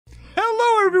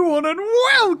everyone, and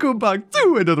welcome back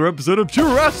to another episode of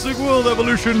Jurassic World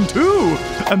Evolution 2.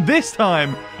 And this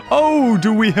time, oh,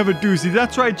 do we have a doozy.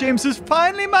 That's right, James has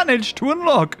finally managed to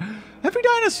unlock every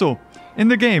dinosaur in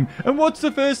the game. And what's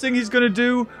the first thing he's going to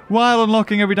do while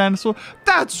unlocking every dinosaur?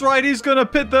 That's right, he's going to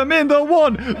pit them in the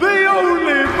one, the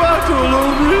only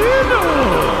battle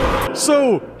arena.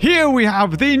 So, here we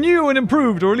have the new and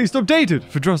improved, or at least updated,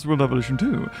 for Jurassic World Evolution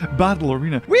 2, Battle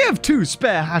Arena. We have 2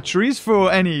 spare hatcheries for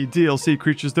any DLC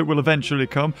creatures that will eventually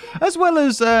come, as well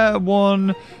as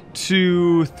 1,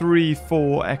 2, 3,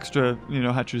 4 extra,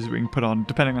 hatcheries we can put on,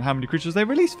 depending on how many creatures they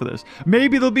release for this.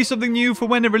 Maybe there'll be something new for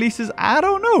when it releases, I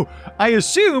don't know. I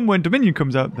assume when Dominion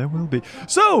comes out, there will be.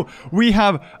 So, we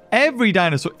have every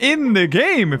dinosaur in the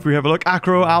game, if we have a look.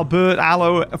 Acro, Albert,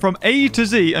 Allo, from A to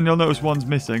Z, and you'll notice one's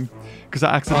missing, because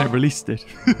I accidentally released it.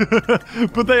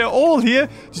 But they are all here.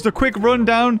 Just a quick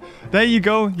rundown. There you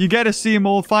go. You get to see them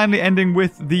all, finally ending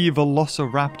with the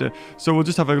Velociraptor. So we'll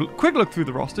just have a quick look through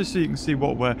the roster so you can see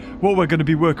what we're going to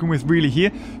be working with really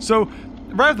here. So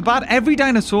right off the bat, every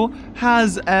dinosaur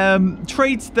has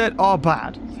traits that are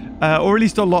bad. Or at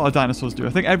least a lot of dinosaurs do.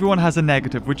 I think everyone has a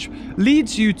negative, which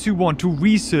leads you to want to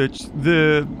research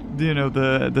the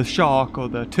shark or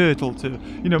the turtle to,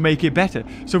 make it better.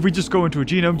 So if we just go into a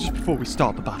genome just before we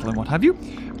start the battle and what have you.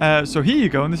 So here you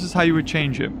go, and this is how you would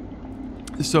change it.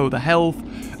 So the health,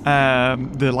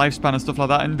 the lifespan and stuff like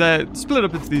that, and they're split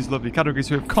up into these lovely categories.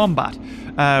 So we have combat,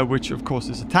 which of course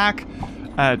is attack,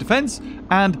 defense,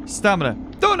 and stamina.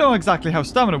 Don't know exactly how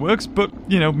stamina works, but,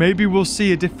 maybe we'll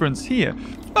see a difference here.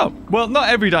 Oh, well, not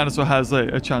every dinosaur has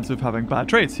a chance of having bad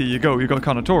traits. Here you go. You've got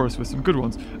Carnotaurus with some good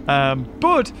ones.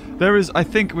 But there is, I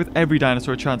think, with every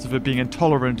dinosaur a chance of it being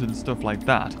intolerant and stuff like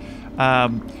that.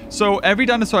 So every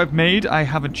dinosaur I've made, I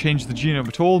haven't changed the genome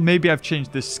at all. Maybe I've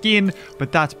changed the skin,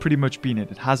 but that's pretty much been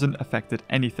it. It hasn't affected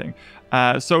anything.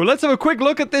 So let's have a quick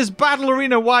look at this battle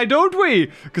arena. Why don't we?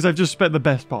 Because I've just spent the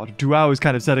best part of 2 hours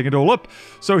kind of setting it all up.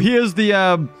 So here's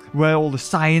the where all the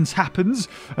science happens.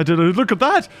 I did a look at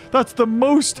that. That's the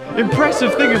most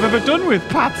impressive thing I've ever done with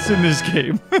paths in this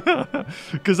game.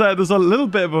 Because there's a little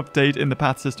bit of update in the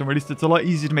path system. Or at least it's a lot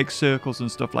easier to make circles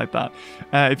and stuff like that.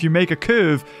 If you make a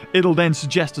curve, it'll then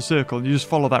suggest a circle, and you just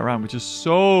follow that around, which is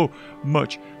so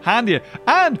much handier.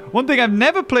 And one thing I've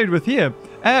never played with here,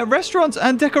 restaurants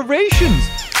and decorations.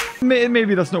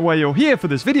 Maybe that's not why you're here for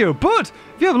this video, but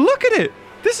if you have a look at it,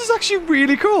 this is actually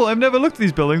really cool. I've never looked at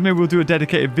these buildings. Maybe we'll do a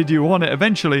dedicated video on it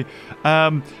eventually.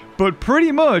 But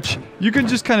pretty much, you can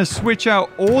just kind of switch out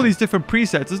all these different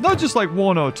presets. It's not just like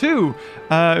 1 or 2.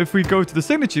 If we go to the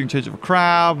signature, you can change it for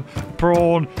crab,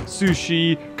 prawn,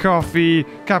 sushi, coffee,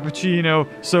 cappuccino,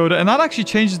 soda. And that actually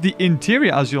changes the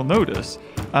interior, as you'll notice.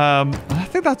 I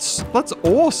think that's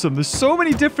awesome. There's so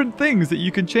many different things that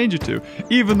you can change it to.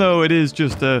 Even though it is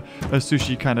just a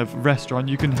sushi kind of restaurant,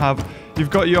 you've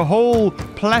got your whole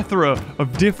plethora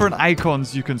of different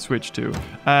icons you can switch to.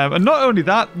 And not only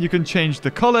that, you can change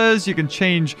the colors, you can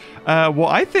change what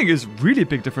I think is really a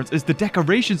big difference is the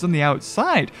decorations on the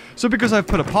outside. So because I've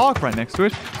put a park right next to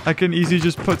it, I can easily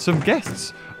just put some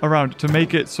guests around to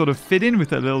make it sort of fit in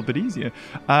with it a little bit easier.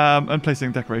 And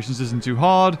placing decorations isn't too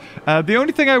hard. The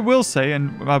only thing I will say,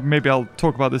 and maybe I'll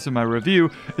talk about this in my review,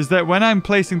 is that when I'm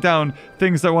placing down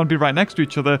things that want to be right next to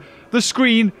each other, the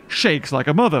screen shakes like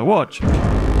a mother. Watch.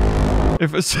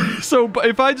 If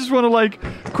I just want to like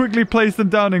quickly place them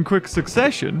down in quick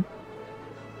succession,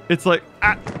 it's like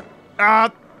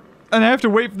and I have to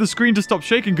wait for the screen to stop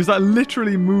shaking because that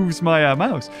literally moves my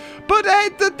mouse. But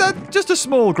that's just a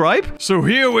small gripe. So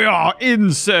here we are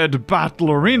in said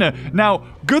battle arena. Now,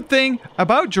 good thing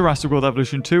about Jurassic World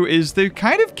Evolution 2 is they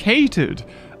kind of catered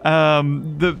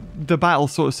the battle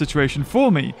sort of situation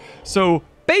for me. So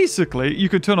basically, you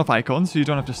could turn off icons so you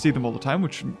don't have to see them all the time,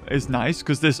 which is nice,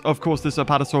 because this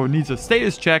Apatosaur needs a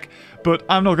status check, but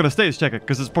I'm not going to status check it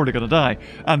because it's probably going to die.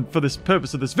 And for this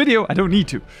purpose of this video, I don't need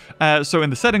to. So in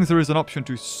the settings, there is an option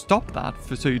to stop that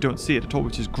so you don't see it at all,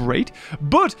 which is great.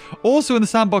 But also in the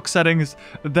sandbox settings,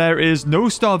 there is no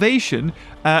starvation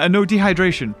and no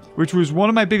dehydration, which was one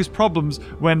of my biggest problems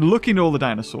when looking at all the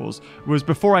dinosaurs, was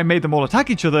before I made them all attack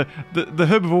each other, the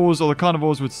herbivores or the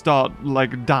carnivores would start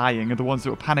like dying, and the ones that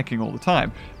were panicking all the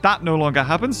time. That no longer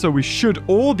happens, so we should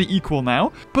all be equal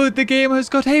now. But the game has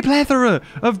got a plethora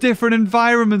of different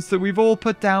environments that we've all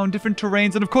put down, different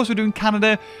terrains, and of course we're doing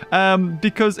Canada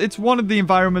because it's one of the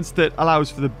environments that allows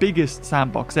for the biggest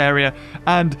sandbox area,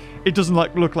 and it doesn't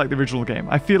look like the original game.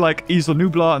 I feel like Isla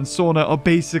Nublar and Sauna are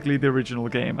basically the original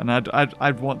game, and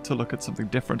I'd want to look at something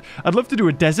different. I'd love to do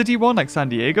a deserty one like San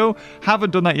Diego.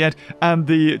 Haven't done that yet, and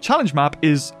the challenge map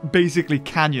is basically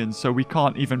canyons, so we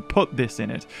can't even put this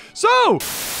in it. So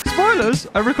Spoilers,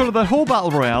 I recorded that whole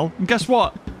battle royale, and guess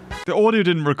what? The audio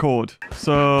didn't record.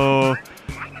 So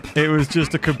it was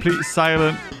just a complete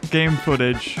silent game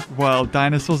footage while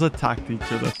dinosaurs attacked each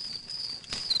other.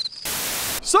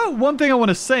 So, one thing I want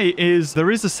to say is there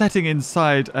is a setting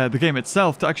inside the game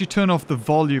itself to actually turn off the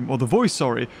volume, or the voice,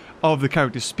 sorry, of the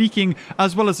character speaking,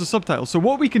 as well as the subtitles. So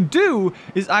what we can do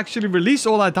is actually release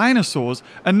all our dinosaurs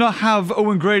and not have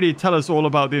Owen Grady tell us all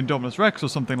about the Indominus Rex or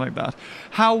something like that.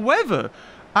 However,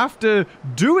 after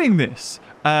doing this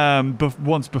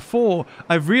once before,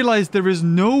 I've realized there is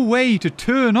no way to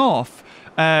turn off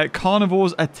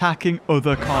carnivores attacking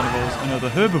other carnivores and other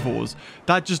herbivores.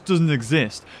 That just doesn't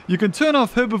exist. You can turn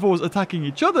off herbivores attacking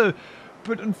each other,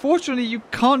 but unfortunately you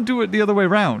can't do it the other way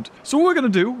around. So what we're going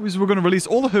to do is we're going to release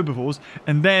all the herbivores,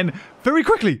 and then very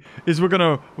quickly is we're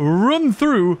going to run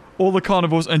through all the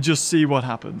carnivores and just see what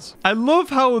happens. I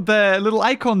love how their little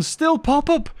icons still pop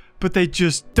up, but they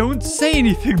just don't say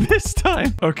anything this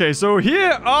time. Okay, so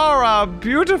here are our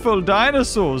beautiful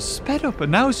dinosaurs, sped up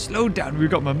and now slowed down.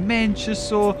 We've got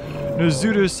Mamenchisaur,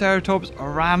 Nozutoceratops,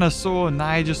 Oranosaur,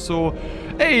 Nigersaur,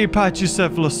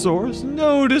 Pachycephalosaurus,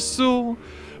 Nodosaur,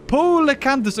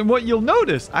 Polycanthus. And what you'll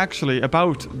notice, actually,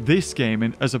 about this game,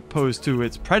 and as opposed to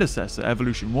its predecessor,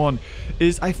 Evolution 1,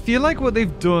 is I feel like what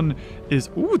they've done is...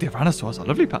 Ooh, the Tyrannosaur has a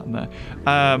lovely pattern there.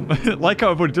 Like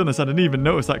how I've already done this, I didn't even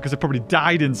notice that because it probably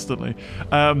died instantly.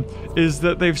 Is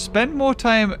that they've spent more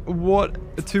time what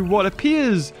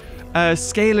appears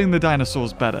scaling the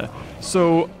dinosaurs better.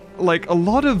 So, like, a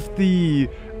lot of the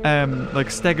like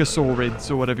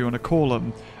stegosaurids, or whatever you want to call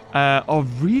them, are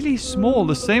really small.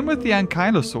 The same with the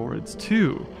ankylosaurids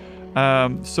too.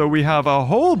 So we have a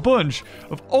whole bunch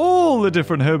of all the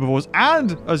different herbivores,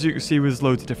 and as you can see, with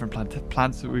loads of different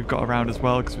plants that we've got around as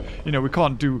well, because, you know, we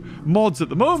can't do mods at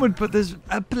the moment, but there's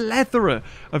a plethora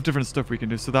of different stuff we can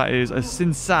do. So that is a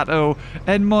Cinsato,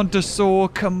 Edmontosaur,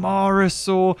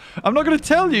 Camarasaur. I'm not going to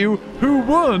tell you who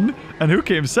won and who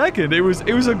came second. It was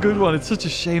a good one. It's such a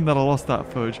shame that I lost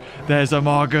that fudge. There's a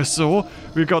Margosaur.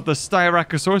 We've got the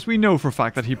Styracosaurus. We know for a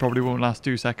fact that he probably won't last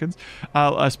 2 seconds.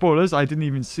 Spoilers, I didn't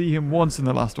even see him once in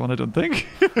the last one, I don't think.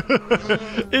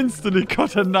 Instantly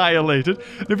got annihilated.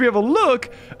 And if we have a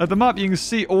look at the map, you can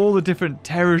see all the different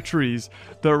territories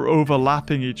that are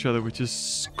overlapping each other, which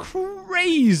is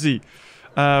crazy.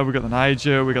 We got the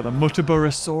Niger, we got the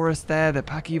Muttaburrasaurus there, the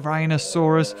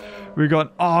Pachyrhinosaurus, we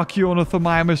got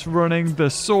Archaeornithomimus running, the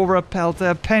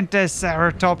Sauropelta,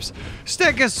 Pentaceratops,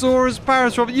 Stegosaurus,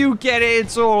 Parasaurus. You get it,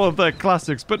 it's all of the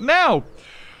classics. But now,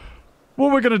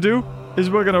 what we're going to do is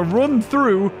we're going to run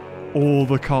through all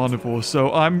the carnivores.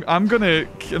 So I'm going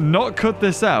to not cut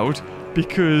this out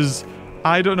because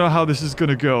I don't know how this is going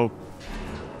to go.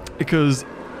 Because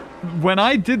when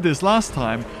I did this last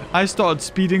time, I started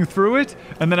speeding through it,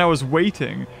 and then I was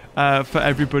waiting for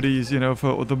everybody's, you know,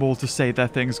 for them all to say their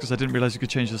things, because I didn't realize you could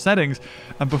change the settings.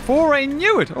 And before I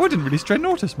knew it, I didn't really straight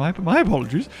notice, my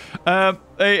apologies,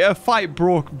 a fight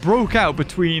broke out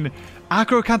between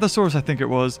Acrocanthosaurus, I think it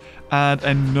was, and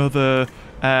another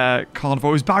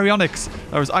carnivore. It was Baryonyx.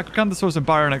 There was Acrocanthosaurus and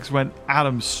Baryonyx went at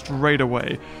him straight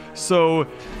away. So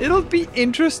it'll be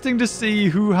interesting to see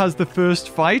who has the first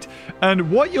fight.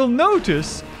 And what you'll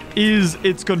notice is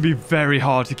it's going to be very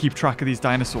hard to keep track of these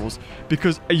dinosaurs,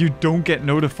 because you don't get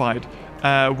notified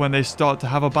when they start to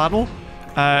have a battle.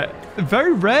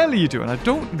 Very rarely you do, and I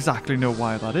don't exactly know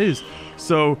why that is.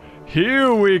 So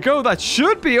here we go. That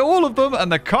should be all of them,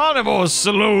 and the carnivores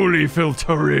slowly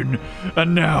filter in.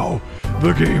 And now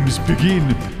the games begin.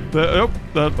 I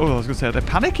was going to say they're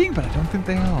panicking, but I don't think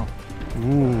they are.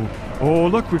 Ooh. Oh,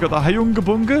 look, we got the Hyunga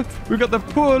Bunga. We got the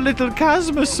poor little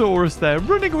Chasmosaurus there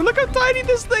running. Look how tiny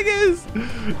this thing is.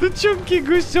 The chunky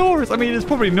Gusaurus. I mean, it's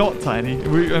probably not tiny.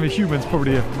 I mean, humans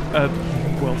probably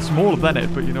well, smaller than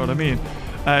it, but you know what I mean.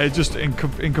 Just in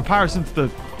comparison to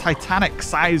the titanic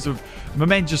size of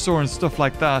Mamenchisaur and stuff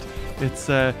like that, it's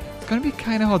going to be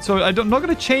kind of hard. So I'm not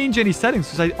going to change any settings,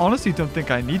 because I honestly don't think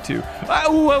I need to.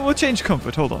 We'll change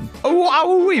comfort. Hold on.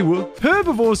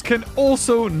 Herbivores can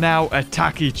also now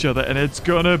attack each other, and it's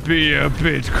going to be a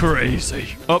bit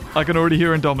crazy. Oh, I can already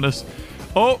hear Indominus.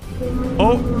 Oh,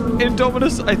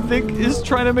 Indominus, I think, is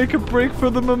trying to make a break for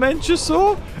the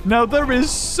Mamenchisaur. Now, there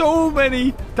is so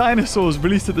many dinosaurs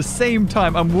released at the same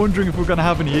time. I'm wondering if we're going to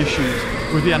have any issues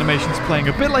with the animations playing.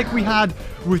 A bit like we had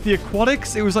with the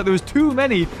aquatics. It was like there was too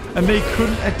many, and they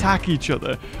couldn't attack each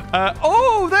other.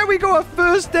 Oh, there we go. Our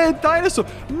first dead dinosaur.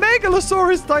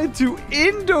 Megalosaurus died to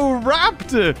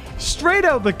Indoraptor. Straight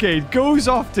out the gate. Goes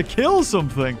off to kill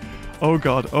something. Oh,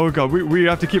 God. Oh, God. We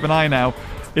have to keep an eye now.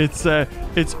 It's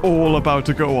all about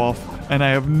to go off, and I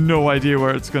have no idea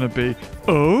where it's going to be.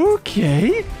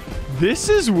 Okay. This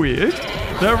is weird.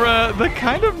 They're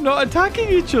kind of not attacking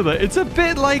each other. It's a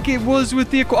bit like it was with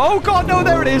the... Oh, God, no,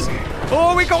 there it is.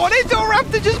 Oh, we got an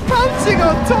Indoraptor just bouncing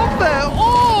on top there.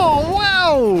 Oh,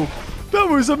 wow. That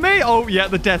was amazing. Oh, yeah,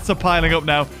 the deaths are piling up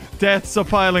now. Deaths are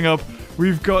piling up.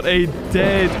 We've got a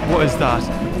dead... What is that?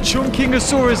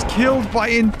 Chunkingosaurus killed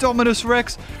by Indominus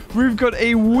Rex. We've got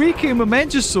a weakened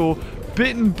Momentosaur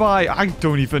bitten by... I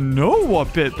don't even know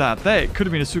what bit that there. It could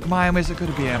have been a Suchomimus. It could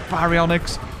have been a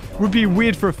Baryonyx. Would be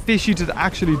weird for a fishy to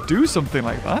actually do something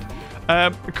like that.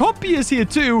 Compy is here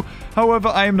too. However,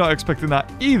 I am not expecting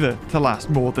that either to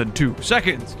last more than 2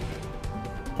 seconds.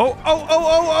 Oh!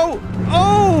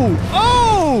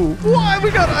 Why?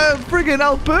 We got a friggin'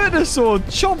 Albertosaur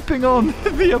chomping on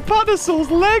the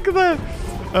Apatosaur's leg there.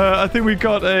 I think we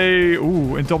got a...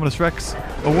 Ooh, Indominus Rex.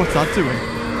 Oh, what's that doing?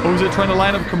 Oh, is it trying to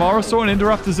line up Camarasaur and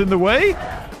Indoraptor's in the way?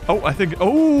 Oh, I think...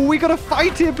 Oh, we got a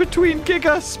fight here between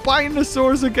Giga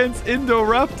Spinosaurus against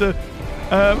Indoraptor.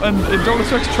 And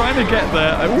Indominus Rex trying to get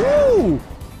there. Ooh!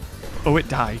 Oh, it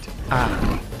died.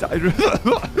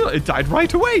 It died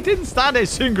right away. Didn't stand a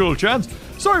single chance.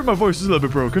 Sorry, my voice is a little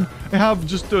bit broken. I have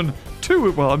just done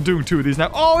 2. Well, I'm doing 2 of these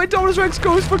now. Oh, Indominus Rex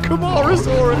goes for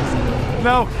Camarasaurus.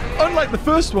 Now, unlike the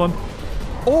first one,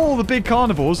 all the big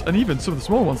carnivores, and even some of the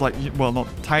small ones, like, well, not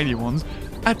tiny ones,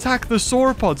 attack the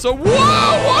sauropod. So, whoa!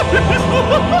 What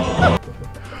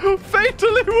is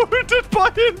fatally wounded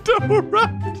by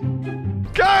Indoraptor.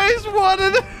 Guys, what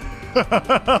an...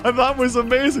 That was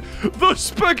amazing. The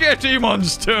spaghetti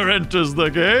monster enters the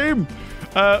game.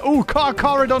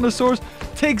 Carcharodontosaurus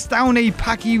takes down a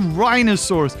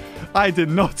Pachyrhinosaurus. I did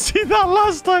not see that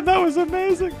last time. That was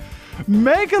amazing.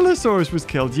 Megalosaurus was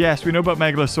killed. Yes, we know about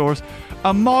Megalosaurus.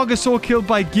 A Margosaur killed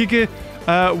by Giga.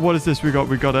 What is this we got?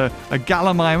 We got a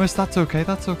Gallimimus. That's okay.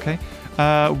 That's okay.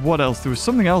 What else? There was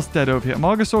something else dead over here.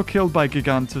 Margosaur killed by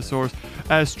Gigantosaurus.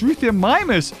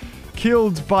 Struthiomimus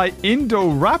killed by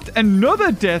Indoraptor.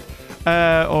 Another death.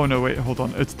 Oh, no, wait. Hold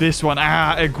on. It's this one.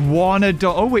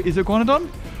 Iguanodon. Oh, wait. Is it Iguanodon?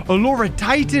 Allura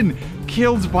Titan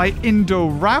killed by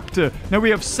Indoraptor. Now,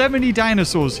 we have 70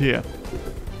 dinosaurs here.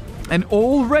 And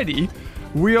already,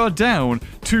 we are down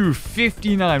to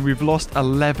 59. We've lost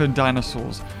 11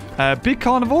 dinosaurs. Big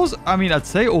carnivores, I mean, I'd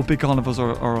say all big carnivores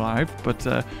are alive, but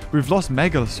we've lost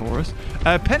Megalosaurus.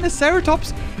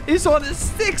 Pentaceratops is on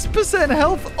 6%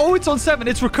 health. Oh, it's on 7.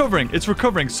 It's recovering. It's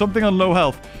recovering. Something on low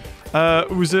health.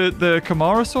 Was it the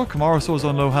Camarasaur? Camarasaur's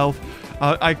on low health.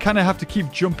 I kind of have to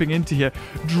keep jumping into here.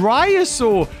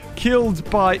 Dryosaur killed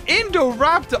by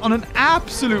Indoraptor on an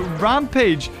absolute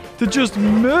rampage to just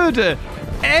murder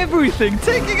everything,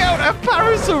 taking out a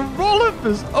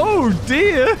Parasaurolophus. Oh,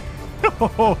 dear.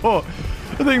 I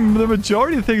think the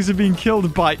majority of things have been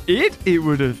killed by it. It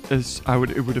would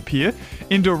appear.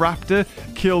 Indoraptor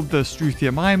killed the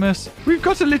Struthiomimus. We've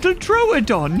got a little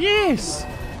Troodon, yes.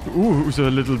 Ooh, it was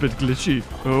a little bit glitchy.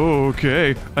 Oh,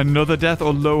 okay. Another death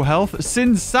or low health.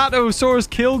 Synsatosaurus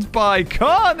killed by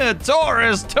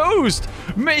Carnotaurus Toast,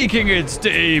 making its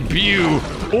debut.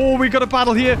 Oh, we got a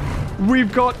battle here.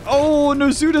 We've got,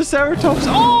 Nozutoceratops.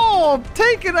 Oh,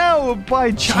 taken out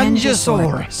by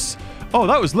Changosaurus. Oh,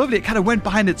 that was lovely. It kind of went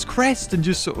behind its crest and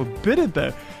just sort of bit it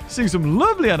there. Seeing some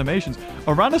lovely animations.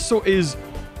 Oranosaur is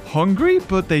hungry,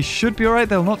 but they should be all right.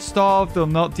 They'll not starve. They'll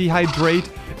not dehydrate.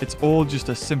 It's all just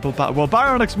a simple battle. Well,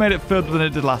 Baryonyx made it further than it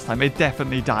did last time. It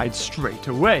definitely died straight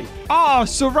away. Oh,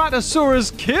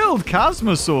 Ceratosaurus killed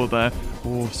Chasmosaur there.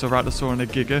 Oh, Ceratosaur and a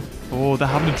Giga. Oh, they're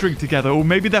having a drink together. Oh,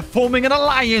 maybe they're forming an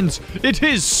alliance. It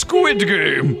is Squid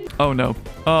Game. Oh, no.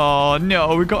 Oh,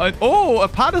 no. We got a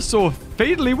Apatosaur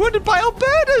fatally wounded by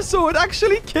Albertosaur. It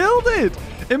actually killed it.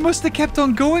 It must have kept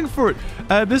on going for it.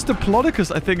 This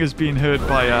Diplodocus, I think, is being hurt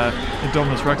by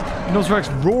Indominus Rex. Indominus Rex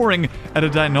roaring at a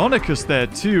Deinonychus there,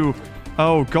 too.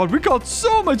 Oh, God. We got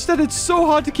so much that it's so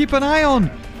hard to keep an eye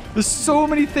on. There's so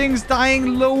many things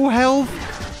dying low health.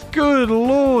 Good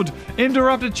Lord.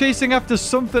 Indoraptor chasing after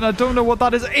something. I don't know what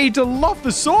that is. A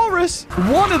Dilophosaurus.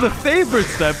 One of the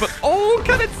favorites there. But, oh,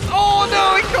 can it... Oh,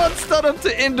 no. It can't stand up to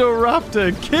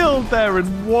Indoraptor. Killed there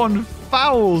in one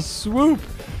foul swoop.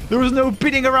 There was no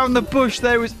beating around the bush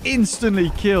there. It was instantly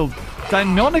killed.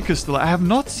 Deinonychus still. I have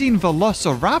not seen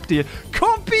Velociraptor.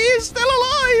 Compy is still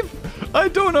alive. I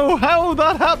don't know how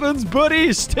that happens, but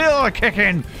he's still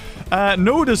kicking.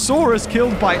 Nodosaurus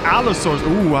killed by Allosaurus.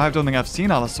 Ooh, I don't think I've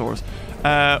seen Allosaurus.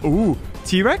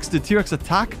 T-Rex? Did T-Rex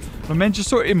attack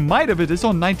Momentosaur? It might have. It is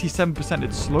on 97%.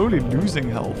 It's slowly losing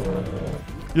health.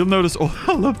 You'll notice,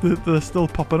 I love that they're still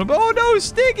popping up. Oh, no,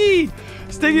 Stiggy!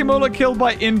 Stiggy Mola killed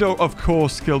by Of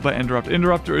course, killed by Indoraptor.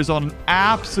 Indoraptor is on an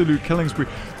absolute killing spree.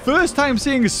 First time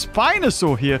seeing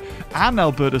Spinosaur here and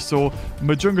Albertosaur.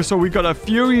 Majungasaur, we got a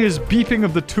furious beeping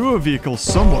of the tour vehicle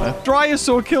somewhere.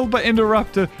 Dryosaur killed by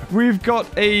Indoraptor. We've got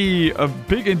a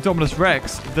big Indominus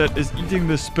Rex that is eating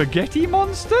the spaghetti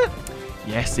monster.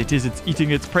 Yes, it is. It's eating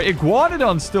its prey.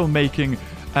 Iguanodon still making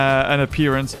an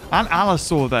appearance. And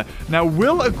Allosaur there. Now,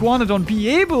 will Iguanodon be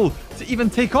able to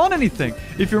even take on anything?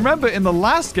 If you remember, in the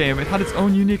last game, it had its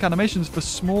own unique animations for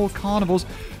small carnivores.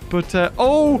 But,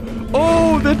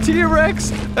 the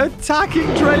T-Rex attacking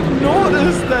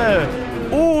Dreadnoughtus there.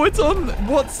 Oh, it's on,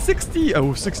 what, 68%,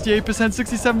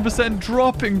 67%,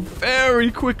 dropping very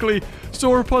quickly.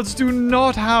 Sauropods do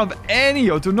not have any,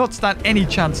 or do not stand any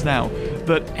chance now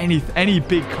that any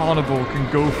big carnivore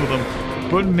can go for them.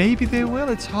 But maybe they will.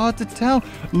 It's hard to tell.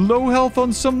 Low health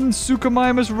on something.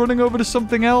 Suchomimus running over to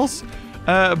something else.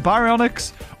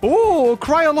 Baryonyx. Oh,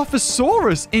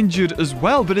 Cryolophosaurus injured as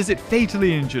well. But is it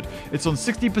fatally injured? It's on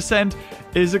 60%.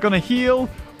 Is it going to heal?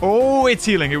 Oh, it's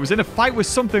healing. It was in a fight with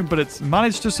something, but it's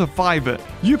managed to survive it.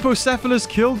 Eupocephalus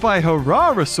killed by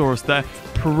Herarosaurus there.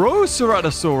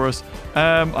 Proceratosaurus.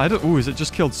 Oh, is it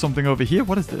just killed something over here?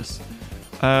 What is this?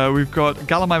 We've got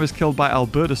Gallimimus killed by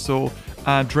Albertosaur.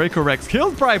 And Dracorex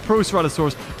killed by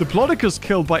Proceratosaurus. Diplodocus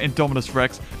killed by Indominus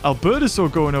Rex.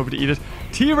 Albertosaur going over to eat it.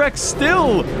 T-Rex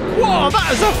still. Whoa,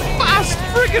 that is a fast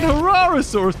friggin'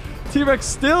 Herarosaurus. T-Rex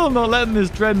still not letting this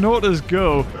Dreadnoughtus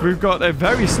go. We've got a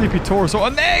very sleepy Taurosaur.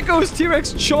 And there goes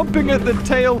T-Rex chomping at the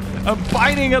tail and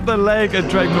biting at the leg at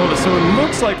Dreadnoughtus. So it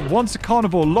looks like once a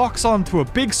carnivore locks onto a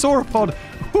big sauropod,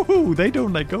 they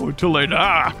don't let go until they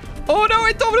die. Oh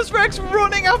no, Indominus Rex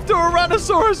running after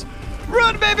Tyrannosaurus.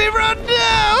 Run, baby, run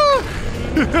now!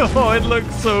 Oh, it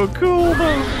looks so cool,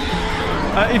 though.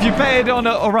 If you pay it on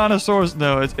a Tyrannosaurus,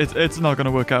 no, it's not going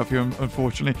to work out for you,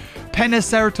 unfortunately.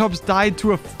 Peniceratops died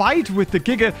to a fight with the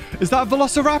Giga. Is that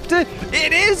Velociraptor?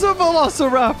 It is a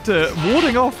Velociraptor!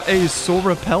 Warding off a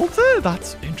Sauropelta?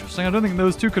 That's interesting. I don't think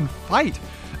those two can fight.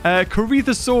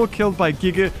 Corythosaur killed by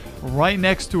Giga right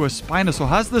next to a Spinosaur.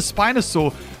 Has the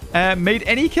Spinosaur made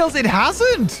any kills? It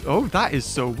hasn't! Oh, that is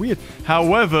so weird.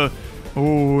 However...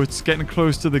 oh, it's getting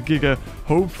close to the Giga.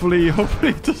 Hopefully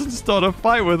it doesn't start a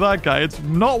fight with that guy. It's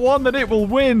not one that it will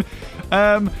win.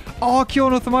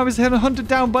 Archaeornithomimus hunted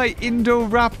down by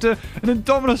Indoraptor. And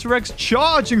Indominus Rex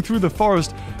charging through the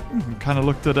forest. Kind of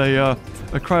looked at a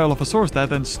Cryolophosaurus there,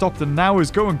 then stopped and now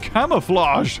is going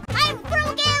camouflage. I'm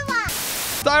broken!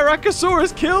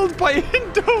 Styracosaurus killed by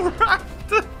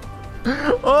Indoraptor.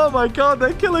 Oh my god,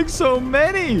 they're killing so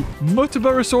many.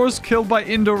 Muttaburrasaurus killed by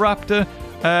Indoraptor.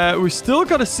 We've still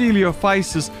got a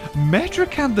Coeliophysis.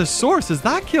 Metracanthosaurus, has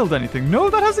that killed anything? No,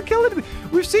 that hasn't killed anything.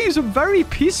 We've seen some very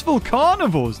peaceful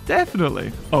carnivores,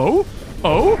 definitely. Oh,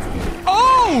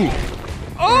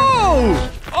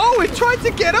 it tried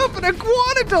to get up an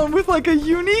Iguanodon with like a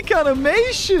unique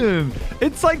animation.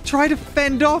 It's like trying to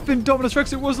fend off Indominus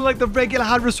Rex. It wasn't like the regular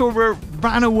Hadrosaur where it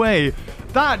ran away.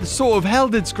 That sort of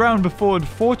held its ground before,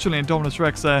 unfortunately, Indominus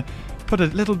Rex put a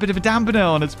little bit of a dampener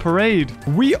on its parade.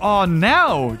 We are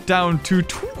now down to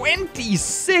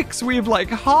 26. We've like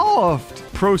halved.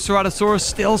 Proceratosaurus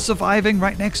still surviving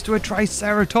right next to a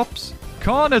Triceratops.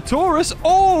 Carnotaurus.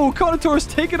 Oh, Carnotaurus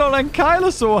taking on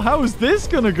Ankylosaur. How is this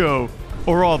gonna go?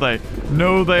 Or are they?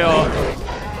 No, they are.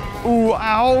 Ooh,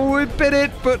 ow, it bit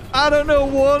it, but I don't know.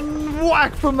 One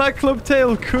whack from that club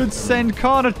tail could send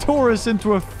Carnotaurus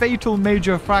into a fatal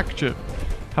major fracture.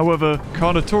 However,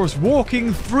 Carnotaurus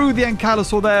walking through the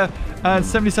Ankylosaur there, and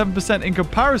 77% in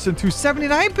comparison to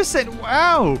 79%.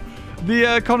 Wow!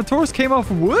 The Carnotaurus came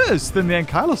off worse than the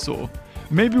Ankylosaur.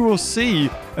 Maybe we'll see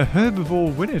a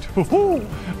herbivore win it.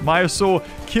 Myosaur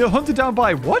hunted down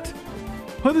by what?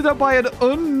 Hunted down by an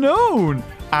unknown.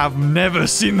 I've never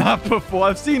seen that before.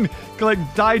 I've seen, like,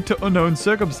 died to unknown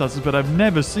circumstances, but I've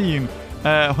never seen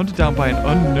hunted down by an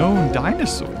unknown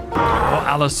dinosaur. Oh,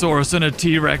 Allosaurus and a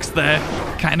T-Rex there,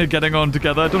 kind of getting on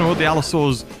together. I don't know what the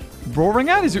Allosaur's roaring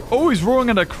at. He's roaring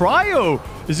at a Cryo.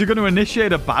 Is he going to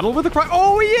initiate a battle with a Cryo?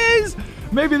 Oh, he is!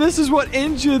 Maybe this is what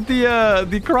injured the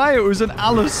Cryo. It was an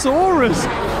Allosaurus.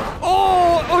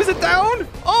 Oh, is it down?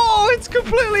 Oh, it's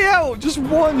completely out. Just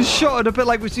one shot, a bit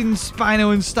like we've seen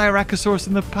Spino and Styracosaurus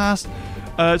in the past.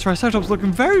 Triceratops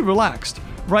looking very relaxed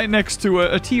right next to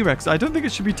a T-Rex. I don't think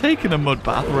it should be taking a mud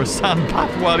bath or a sand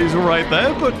bath while he's right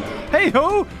there, but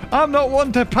hey-ho, I'm not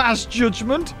one to pass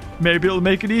judgment. Maybe it'll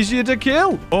make it easier to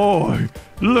kill. Oh,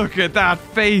 look at that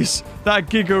face. That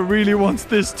Giga really wants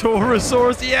this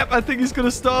Taurosaurus. Yep, I think he's going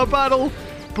to start a battle.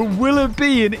 But will it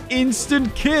be an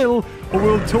instant kill, or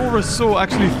will Taurosaur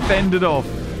actually fend it off?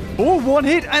 Oh, one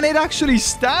hit, and it actually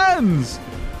stands.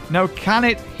 Now, can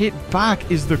it hit back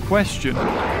is the question.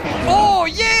 Oh,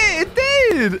 yeah, it did.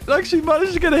 did. It actually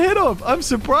managed to get a hit off. I'm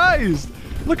surprised.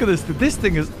 Look at this. This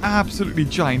thing is absolutely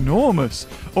ginormous.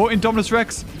 Oh, Indominus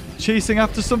Rex chasing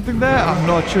after something there. I'm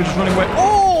not sure. Just running away.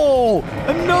 Oh,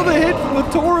 another hit from the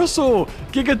Torosaur.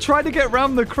 Giga tried to get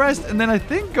around the crest and then I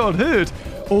think got hurt.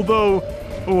 Although,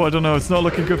 oh, I don't know. It's not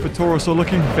looking good for Torosaur.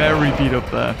 Looking very beat up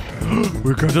there.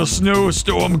 We got a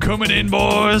snowstorm coming in,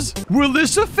 boys. Will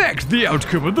this affect the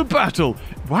outcome of the battle?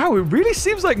 Wow, it really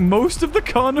seems like most of the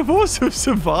carnivores have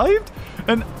survived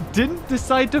and didn't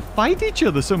decide to fight each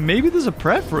other. So maybe there's a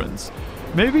preference.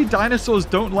 Maybe dinosaurs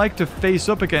don't like to face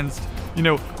up against, you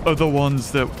know, other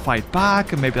ones that fight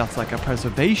back. And maybe that's like a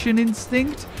preservation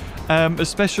instinct.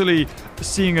 Especially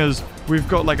seeing as we've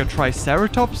got like a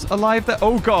Triceratops alive there.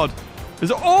 Oh, God.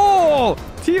 Oh,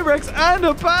 T-Rex and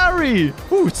a Barry.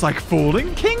 Oh, it's like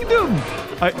Fallen Kingdom.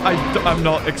 I'm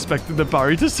not expecting the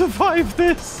Barry to survive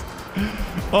this.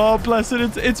 Oh, bless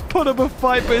it. It's put up a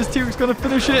fight, but is T-Rex going to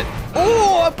finish it?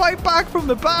 Oh, a bite back from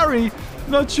the Barry.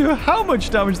 Not sure how much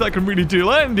damage that can really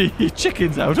do. And he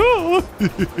chickens out. Oh.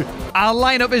 Our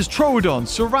lineup is Troodon,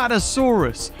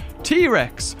 Ceratosaurus,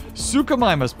 T-Rex,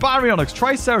 Suchomimus, Baryonyx,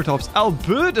 Triceratops,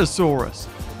 Albertosaurus,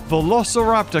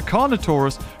 Velociraptor,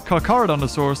 Carnotaurus,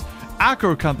 Carcharodontosaurus,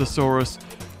 Acrocanthosaurus,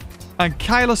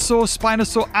 Ankylosaur,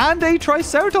 Spinosaur, and a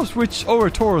Triceratops, or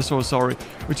a Torosaur, sorry,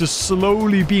 which is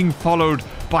slowly being followed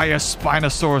by a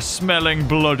Spinosaur smelling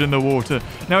blood in the water.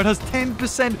 Now it has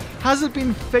 10%, hasn't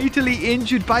been fatally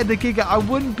injured by the Giga. I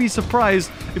wouldn't be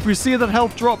surprised if we see that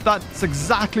health drop. That's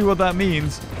exactly what that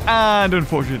means. And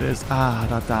unfortunately it is.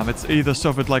 That damn, it's either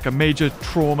suffered like a major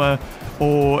trauma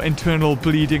or internal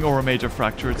bleeding or a major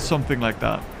fracture. It's something like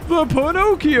that. The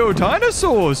Pinocchio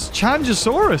dinosaurs!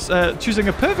 Changosaurus, choosing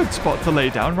a perfect spot to lay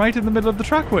down right in the middle of the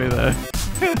trackway there.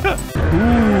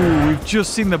 Ooh, we've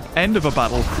just seen the end of a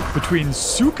battle between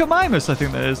Suchomimus, I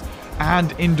think that is,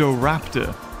 and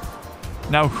Indoraptor.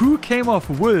 Now, who came off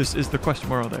worse is the question.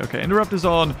 Where are they? Okay, Indoraptor's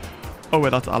on... Oh,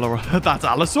 wait, that's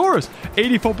Allosaurus.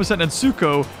 84% and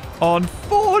Sucho on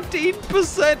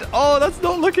 14%. Oh, that's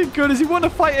not looking good. Does he want to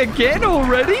fight again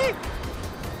already?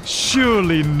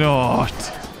 Surely not.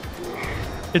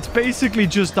 It's basically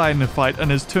just died in a fight and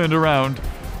has turned around.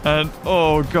 And,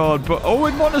 oh, God. But, oh,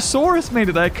 and Monosaurus made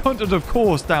it there. Counted, of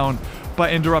course, down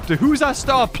by Indoraptor. Who's our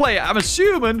star player? I'm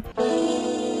assuming...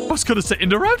 I was going to say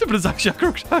Indoraptor, but it's actually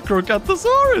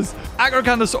Acrocanthosaurus.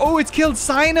 Acrocanthosaurus. Oh, it's killed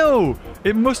Sino.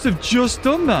 It must have just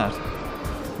done that.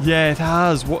 Yeah, it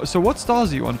has. So what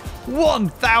stars are you on?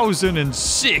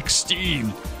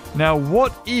 1,016. Now,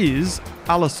 what is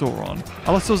Allosaur on?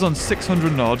 Allosaur's on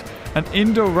 600 odd. And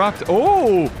Indoraptor...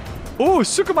 Oh,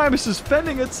 Suchomimus is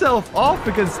fending itself off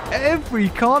against every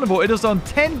carnivore. It is on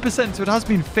 10%, so it has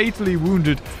been fatally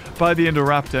wounded by the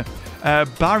Indoraptor.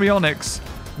 Baryonyx...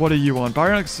 What are you on?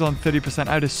 Baryonyx is on 30%.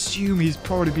 I'd assume he's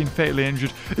probably been fatally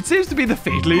injured. It seems to be the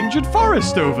fatally injured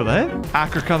forest over there.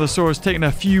 Acrocanthosaurus taking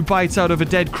a few bites out of a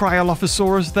dead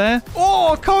Cryolophosaurus there.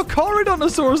 Oh,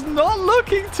 Carcharodontosaurus not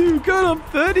looking too good on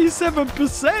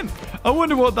 37%. I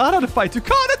wonder what that had to fight to.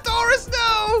 Carnotaurus,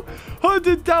 no!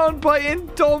 Hunted down by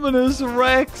Indominus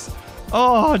Rex.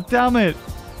 Oh, damn it.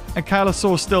 And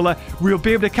Kylosaur's still there. We'll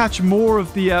be able to catch more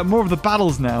of the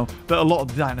battles now that a lot of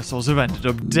the dinosaurs have ended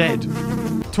up dead.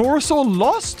 Torosaur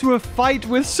lost to a fight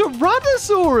with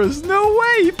Ceratosaurus. No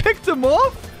way, he picked him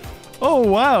off. Oh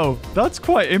wow, that's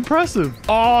quite impressive.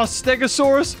 Oh,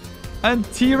 Stegosaurus and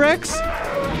T-Rex.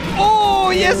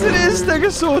 Oh yes, it is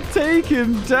Stegosaur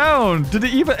taken down. Did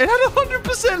it even? It had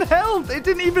 100% health. It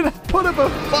didn't even put up a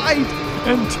fight.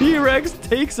 And T-Rex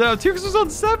takes out. T-Rex was on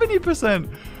 70%.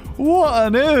 What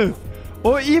on earth?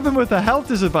 Or even with a health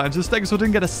disadvantage, the Stegosaur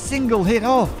didn't get a single hit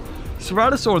off.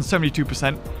 Ceratosaur on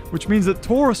 72%, which means that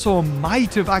Torosaur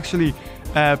might have actually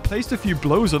placed a few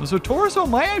blows on it. So Torosaur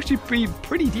might actually be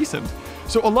pretty decent.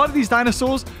 So a lot of these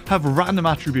dinosaurs have random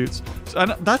attributes.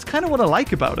 And that's kind of what I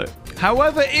like about it.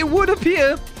 However, it would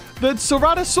appear that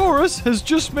Ceratosaurus has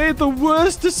just made the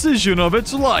worst decision of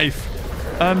its life.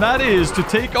 And that is to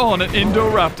take on an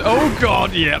Indoraptor. Oh,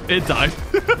 God. Yep, it died.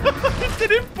 It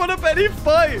didn't put up any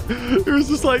fight. It was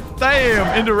just like,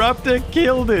 damn, Indoraptor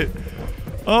killed it.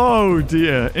 Oh,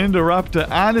 dear. Indoraptor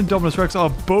and Indominus Rex are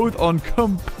both on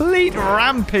complete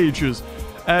rampages.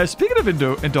 Speaking of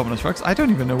Indominus Rex, I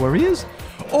don't even know where he is.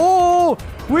 Oh,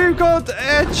 we've got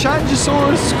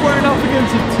Changosaurus squaring off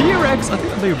against a T-Rex. I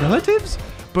think they're relatives.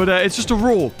 But it's just a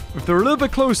roar. If they're a little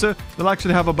bit closer, they'll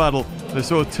actually have a battle. They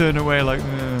sort of turn away like...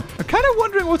 I'm kind of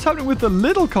wondering what's happening with the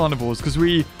little carnivores, because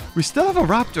we still have a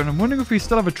raptor, and I'm wondering if we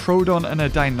still have a Troodon and a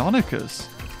Deinonychus.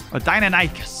 Or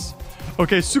Deinonychus.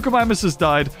 Okay, Suchomimus has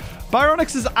died.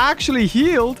 Baryonyx is actually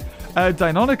healed.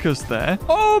 Deinonychus there.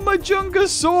 Oh,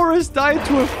 Majungasaurus died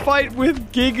to a fight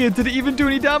with Giga. Did it even do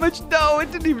any damage? No,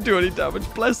 it didn't even do any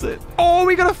damage. Bless it. Oh,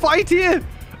 we got a fight here.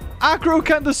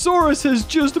 Acrocanthosaurus has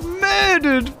just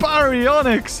murdered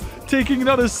Baryonyx, taking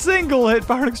not a single hit.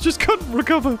 Baryonyx just couldn't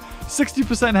recover.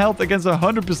 60% health against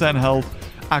 100% health.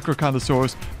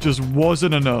 Acrocanthosaurus just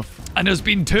wasn't enough and has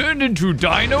been turned into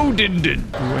Dino Dindin.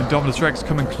 Ooh, Indominus Rex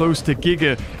coming close to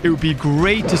Giga. It would be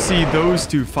great to see those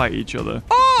two fight each other.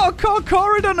 Oh,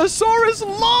 Carcharodontosaurus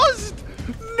lost!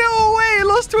 No way!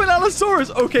 Lost to an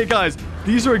Allosaurus. Okay, guys,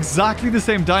 these are exactly the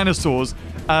same dinosaurs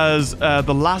as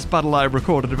the last battle I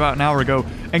recorded about an hour ago,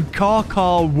 and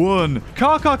Carchar won.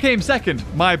 Carchar came second.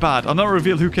 My bad. I'll not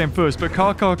reveal who came first, but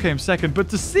Carchar came second. But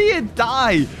to see it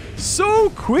die so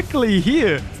quickly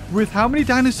here, with how many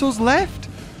dinosaurs left?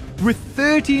 With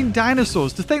 13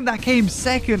 dinosaurs. To think that came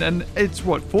second, and it's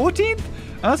what, 14th?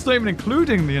 That's not even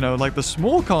including, you know, like the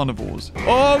small carnivores.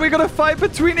 Oh, we got a fight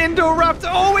between Indoraptor.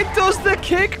 Oh, it does the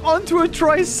kick onto a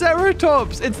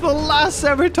Triceratops. It's the last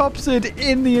ceratopsid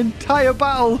in the entire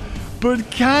battle.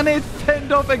 But can it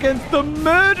fend off against the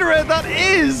murderer that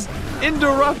is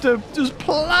Indoraptor, just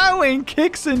plowing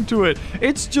kicks into it?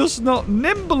 It's just not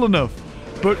nimble enough.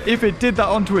 But if it did that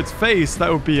onto its face,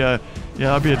 that would be a... yeah,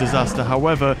 that'd be a disaster.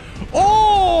 However...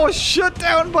 oh, shut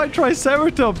down by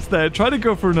Triceratops there. Try to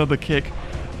go for another kick.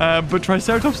 But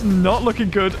Triceratops not looking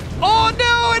good. Oh,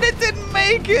 no, and it didn't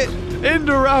make it.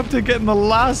 Indoraptor getting the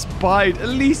last bite. At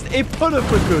least it put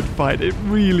up a good fight. It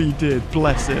really did.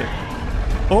 Bless it.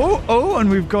 Oh, and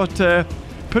we've got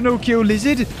Pinocchio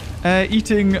Lizard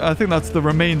eating, I think that's the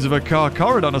remains of a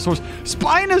Carcharodontosaurus.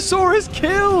 Spinosaurus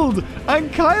killed!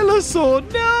 Ankylosaur,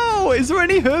 no! Is there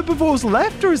any herbivores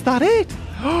left, or is that it?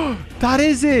 That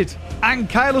is it!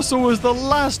 Ankylosaur was the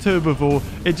last herbivore.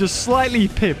 It just slightly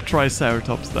pipped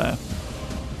Triceratops there.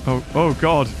 Oh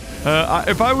God.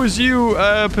 If I was you,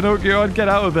 Pinocchio, I'd get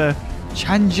out of there.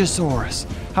 Changosaurus.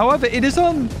 However, it is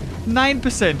on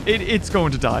 9%. It's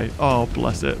going to die. Oh,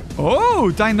 bless it.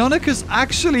 Oh, Deinonychus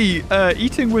actually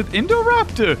eating with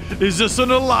Indoraptor. Is this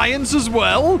an alliance as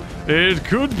well? It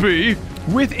could be.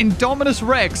 With Indominus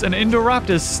Rex and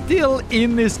Indoraptor still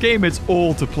in this game, it's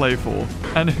all to play for.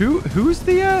 And who's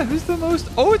the most?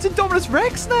 Oh, it's Indominus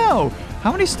Rex now.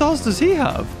 How many stars does he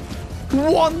have?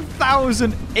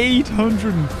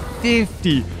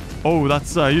 1,850. Oh,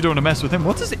 that's you don't want to mess with him.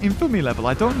 What's his infamy level?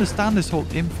 I don't understand this whole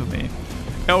infamy.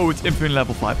 Oh, it's infamy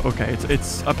level 5. Okay,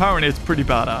 it's apparently it's pretty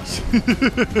badass.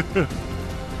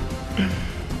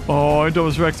 Oh,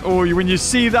 Indominus Rex. Oh, when you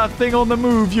see that thing on the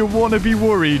move, you want to be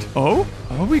worried. Oh,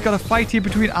 we got a fight here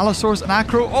between Allosaurus and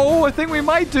Acro. Oh, I think we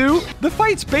might do. The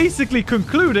fight's basically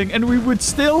concluding, and we would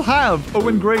still have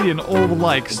Owen Grady and all the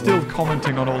like still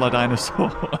commenting on all our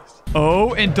dinosaurs.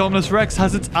 Oh, Indominus Rex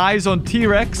has its eyes on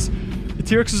T-Rex. The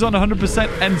T-Rex is on 100%,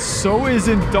 and so is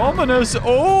Indominus.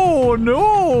 Oh,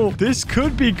 no. This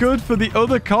could be good for the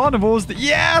other carnivores.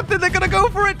 Yeah, I think they're going to go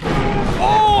for it.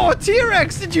 Oh,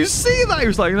 T-Rex, did you see that? He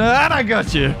was like, nah, I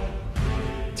got you.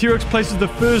 T-Rex places the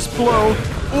first blow.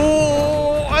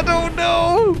 Oh, I don't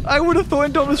know. I would have thought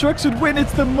Indominus Rex would win.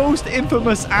 It's the most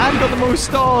infamous and got the most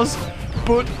stars.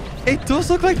 But it does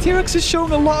look like T-Rex is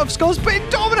showing a lot of scars, but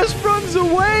Indominus runs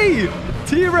away.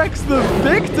 T-Rex the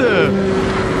victor.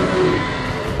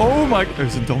 Oh my,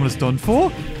 is Indominus done for?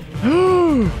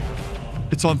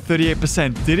 It's on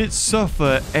 38%. Did it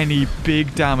suffer any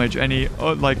big damage? Any,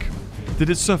 did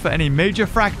it suffer any major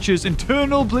fractures,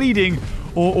 internal bleeding,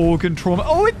 or organ trauma?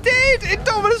 Oh, it did!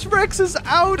 Indominus Rex is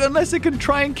out unless it can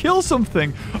try and kill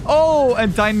something. Oh,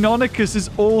 and Deinonychus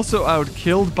is also out,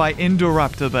 killed by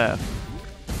Indoraptor there.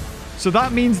 So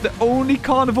that means the only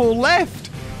carnivore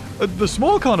left, the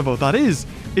small carnivore that is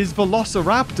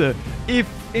Velociraptor. If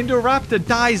Indoraptor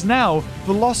dies now,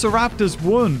 Velociraptor's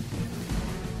won.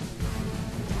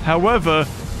 However,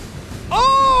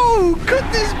 oh, could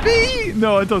this be?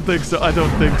 No, I don't think so. I don't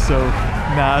think so.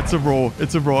 Nah, it's a raw.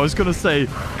 It's a raw. I was going to say,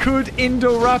 could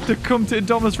Indoraptor come to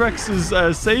Indominus Rex's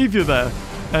savior there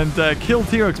and kill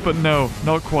T-Rex? But no,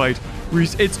 not quite.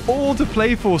 It's all to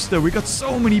play for still. We got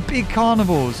so many big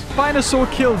carnivores. Spinosaur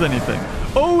killed anything?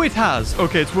 Oh, it has.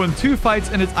 Okay, it's won 2 fights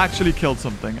and it's actually killed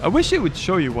something. I wish it would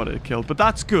show you what it killed, but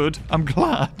that's good. I'm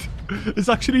glad. It's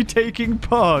actually taking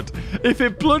part. If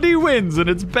it bloody wins and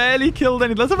it's barely killed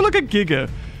anything. Let's have a look at Giga.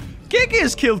 Giga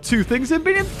has killed 2 things and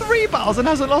been in 3 battles and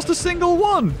hasn't lost a single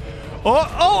one.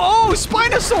 Oh,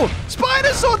 Spinosaur!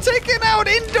 Spinosaur taking out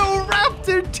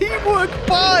Indoraptor! Teamwork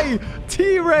by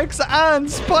T-Rex and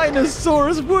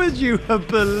Spinosaurus. Would you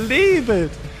believe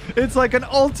it? It's like an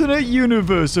alternate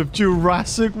universe of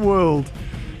Jurassic World.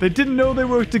 They didn't know they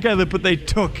worked together, but they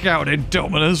took out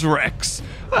Indominus Rex.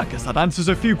 Well, I guess that answers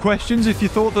a few questions if you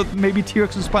thought that maybe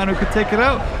T-Rex and Spino could take it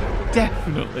out.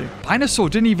 Definitely. Spinosaur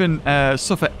didn't even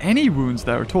suffer any wounds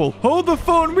there at all. Hold the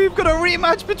phone. We've got a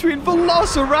rematch between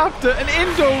Velociraptor and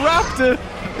Indoraptor.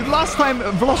 Last time,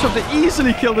 Velociraptor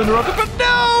easily killed Indoraptor, but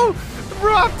no!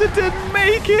 Raptor didn't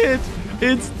make it.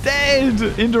 It's dead.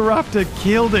 Indoraptor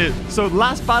killed it. So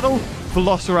last battle,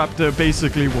 Velociraptor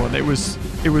basically won. It was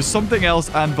something else,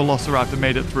 and Velociraptor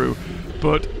made it through.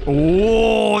 But,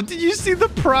 oh, did you see the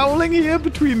prowling here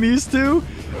between these two?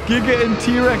 Giga and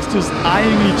T-Rex just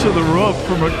eyeing each other up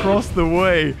from across the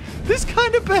way. This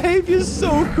kind of behavior is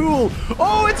so cool.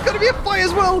 Oh, it's going to be a fight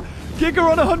as well. Giga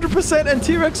on 100% and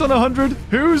T-Rex on 100.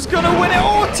 Who's going to win it?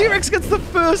 Oh, T-Rex gets the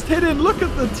first hit in. Look at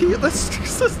the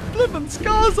flipping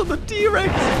scars on the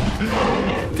T-Rex.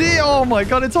 Oh my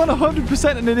god, it's on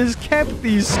 100% and it has kept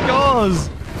these scars.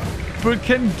 But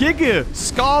can Giga,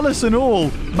 scarless and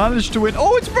all, manage to win?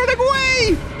 Oh, it's running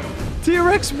away!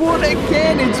 T-Rex won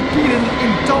again. It's beaten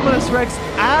Indominus Rex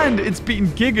and it's beaten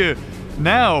Giga.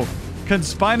 Now, can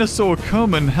Spinosaur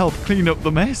come and help clean up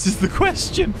the mess is the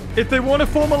question. If they want to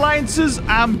form alliances,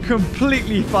 I'm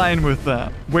completely fine with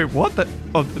that. Wait, what?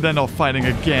 Oh, they're not fighting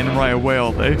again right away,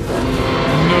 are they?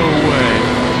 No way.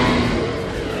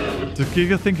 Does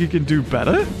Giga think he can do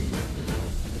better?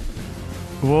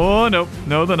 Oh, no.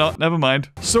 No, they're not. Never mind.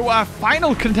 So our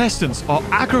final contestants are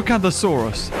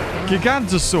Acrocanthosaurus,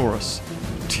 Gigantosaurus,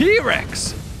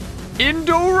 T-Rex,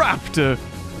 Indoraptor,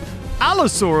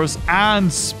 Allosaurus, and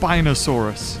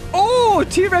Spinosaurus. Oh,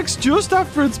 T-Rex, just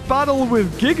after its battle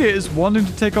with Giga, is wanting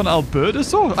to take on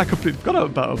Albertosaur. I completely forgot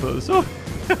about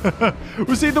Albertosaur.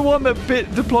 Was he the one that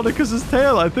bit Diplodocus's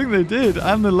tail? I think they did.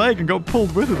 And the leg and got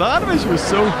pulled with it. The animation was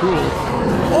so cool.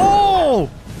 Oh!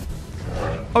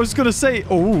 I was going to say,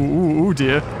 oh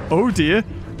dear. Oh dear.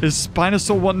 Is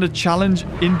Spinosaur wanting to challenge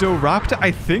Indoraptor?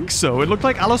 I think so. It looked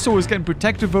like Allosaur was getting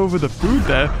protective over the food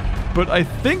there. But I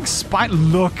think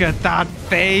look at that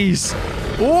face.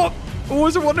 Oh,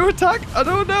 was it want to attack? I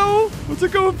don't know. What's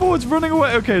it going for? It's running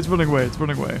away. Okay, it's running away. It's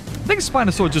running away. I think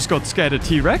Spinosaur just got scared of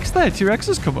T-Rex there. T-Rex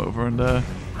has come over and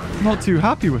not too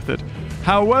happy with it.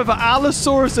 However,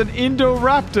 Allosaurus and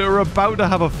Indoraptor are about to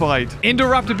have a fight.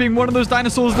 Indoraptor being one of those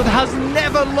dinosaurs that has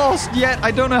never lost yet.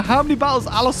 I don't know how many battles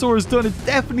Allosaurus has done. It's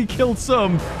definitely killed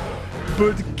some.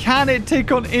 But can it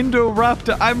take on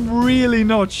Indoraptor? I'm really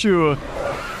not sure.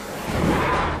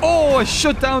 Oh, a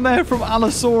shutdown there from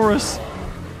Allosaurus.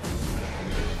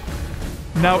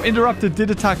 Now, Indoraptor did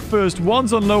attack first.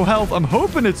 One's on low health. I'm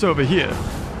hoping it's over here.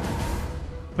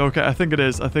 Okay, I think it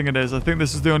is. I think it is. I think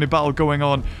this is the only battle going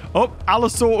on. Oh,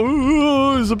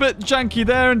 Allosaur is a bit janky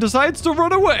there and decides to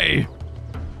run away.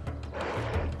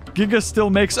 Giga still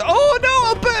makes... Oh,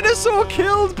 no! Albertosaur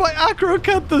killed by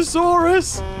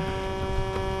Acrocanthosaurus.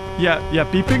 Yeah,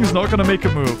 beeping's not going to make a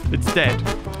move. It's dead.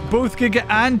 Both Giga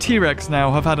and T-Rex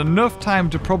now have had enough time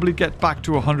to probably get back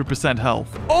to 100%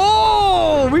 health.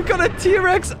 Oh, we've got a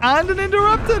T-Rex and an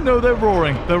Indoraptor. No, they're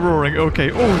roaring. They're roaring.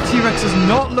 Okay. Oh, T-Rex is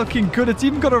not looking good. It's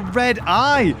even got a red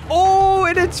eye. Oh,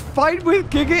 in its fight with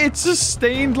Giga, it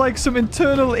sustained like some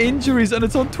internal injuries and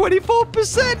it's on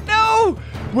 24%. No!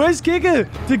 Where's Giga?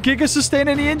 Did Giga sustain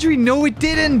any injury? No, it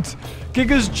didn't.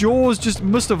 Giga's jaws just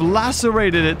must have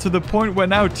lacerated it to the point where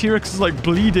now T-Rex is like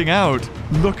bleeding out.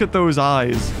 Look at those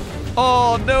eyes.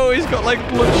 Oh no, he's got like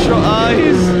bloodshot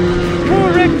eyes.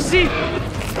 Poor Rexy.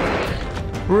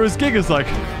 Whereas Giga's like,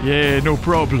 yeah, no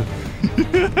problem.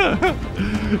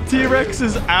 T-Rex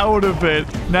is out of it.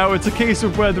 Now it's a case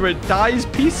of whether it dies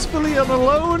peacefully and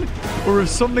alone or if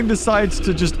something decides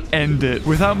to just end it.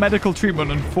 Without medical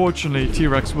treatment, unfortunately,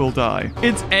 T-Rex will die.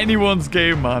 It's anyone's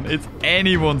game, man. It's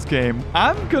anyone's game.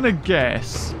 I'm gonna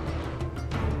guess.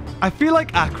 I feel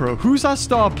like Acro. Who's our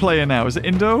star player now? Is it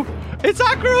Indo? It's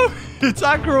Acro! It's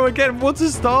Acro again. What's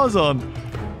his stars on?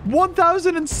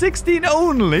 1,016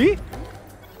 only?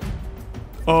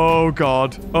 Oh,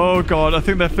 God. Oh, God. I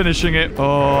think they're finishing it.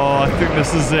 Oh, I think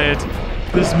this is it.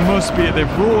 This must be it.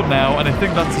 They've roared now, and I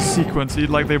think that's a sequence.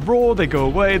 Like, they roar, they go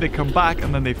away, they come back,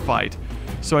 and then they fight.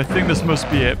 So I think this must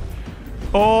be it.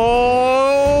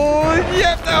 Oh,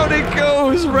 yep, down it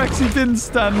goes. Rexy didn't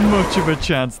stand much of a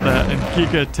chance there, and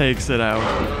Giga takes it out.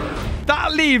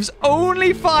 That leaves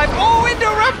only 5. Oh,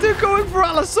 Indoraptor going for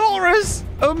Allosaurus.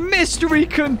 A mystery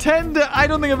contender. I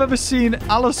don't think I've ever seen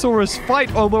Allosaurus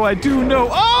fight, although I do know...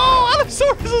 Oh,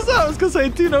 Allosaurus is out. I was going to say,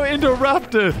 do you know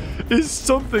Indoraptor is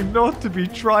something not to be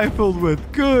trifled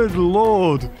with. Good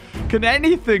Lord. Can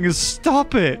anything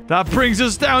stop it? That brings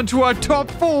us down to our top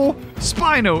 4.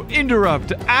 Spino,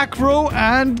 Indoraptor, Acro,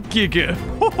 and Giga.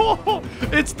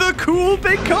 It's the cool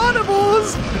big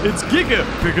carnivores. It's Giga,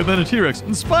 bigger than a T-Rex,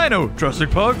 and Spino,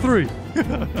 Jurassic Park 3.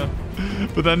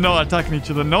 But they're not attacking each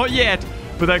other. Not yet.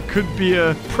 But that could be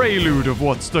a prelude of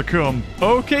what's to come.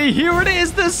 Okay, here it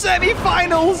is. The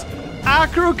semi-finals.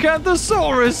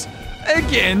 Acrocanthosaurus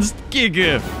against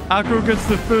Giga. Acro gets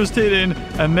the first hit in,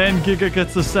 and then Giga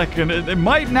gets the second. It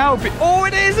might now be... Oh,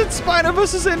 it is! It's Spino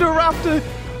versus Indoraptor.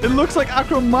 It looks like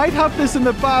Acro might have this in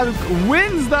the bag.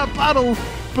 Wins that battle.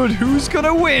 But who's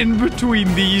gonna win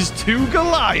between these two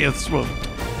Goliaths? Well,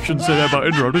 shouldn't say that about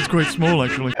Indoraptor. It's quite small,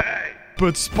 actually.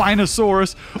 But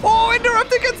Spinosaurus... Oh,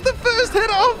 Indoraptor gets the first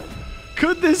hit off!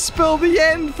 Could this spell the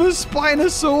end for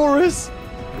Spinosaurus?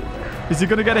 Is he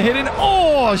going to get a hit in?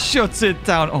 Oh, shuts it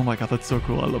down. Oh my god, that's so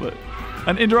cool. I love it.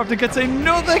 And Indoraptor gets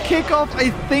another kickoff. I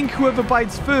think whoever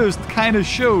bites first kind of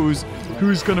shows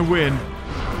who's going to win.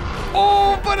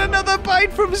 Oh, but another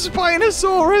bite from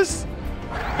Spinosaurus.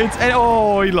 It's...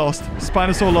 Oh, he lost.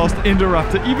 Spinosaur lost.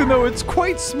 Indoraptor, even though it's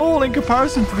quite small in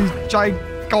comparison to these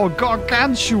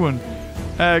gargantuan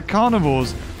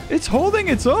carnivores, it's holding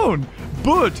its own.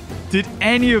 But did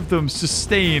any of them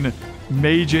sustain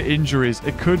major injuries?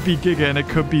 It could be Giga and it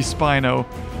could be Spino.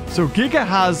 So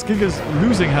Giga's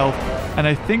losing health, and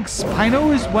I think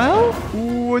Spino as well.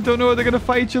 Ooh, I don't know. Are they going to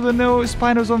fight each other? No,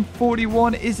 Spino's on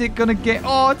 41. Is it going to get...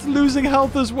 Oh, it's losing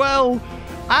health as well.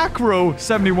 Acro,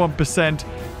 71%.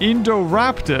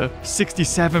 Indoraptor,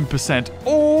 67%.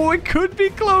 Oh, it could be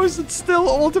close. It's still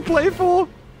all to play for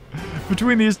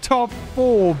between these top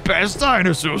 4 best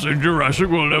dinosaurs in Jurassic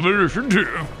World Evolution 2.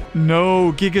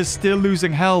 No, Giga's still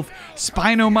losing health.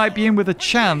 Spino might be in with a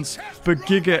chance, but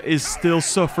Giga is still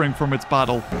suffering from its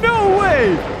battle. No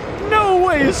way! No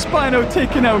way is Spino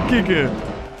taking out Giga.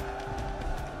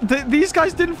 These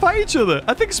guys didn't fight each other.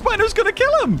 I think Spino's gonna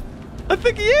kill him. I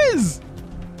think he is.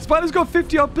 Spino's got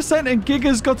 50-odd% and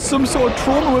Giga's got some sort of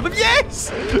trauma with him. Yes!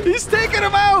 He's taking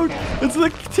him out! It's the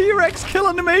T-Rex kill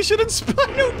animation and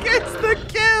Spino gets the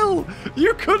kill!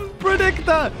 You couldn't predict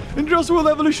that! In Jurassic World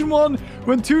Evolution 1,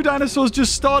 when 2 dinosaurs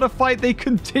just start a fight, they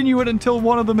continue it until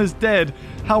one of them is dead.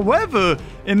 However,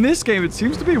 in this game, it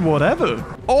seems to be whatever.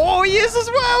 Oh, he is as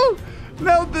well!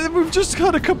 Now, we've just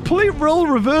got a complete role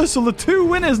reversal. The 2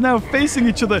 winners now facing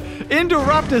each other.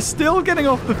 Indoraptor still getting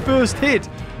off the first hit.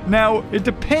 Now, it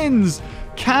depends.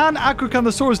 Can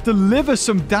Acrocanthosaurus deliver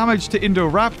some damage to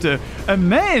Indoraptor?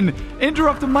 And then,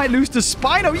 Indoraptor might lose to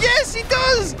Spino. Yes, he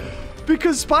does!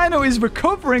 Because Spino is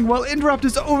recovering while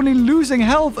Indoraptor's only losing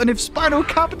health. And if Spino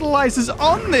capitalizes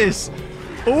on this...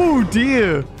 Oh,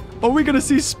 dear. Are we going to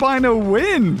see Spino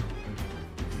win?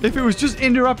 If it was just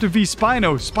Indoraptor v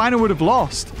Spino, Spino would have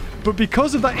lost. But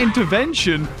because of that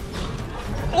intervention...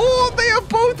 Oh, they are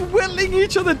both whittling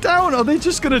each other down. Are they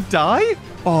just going to die?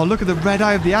 Oh, look at the red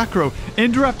eye of the Acro.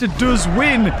 Indoraptor does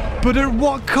win, but at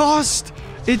what cost?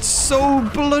 It's so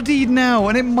bloodied now,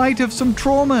 and it might have some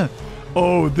trauma.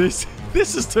 Oh, this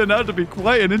has turned out to be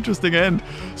quite an interesting end.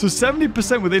 So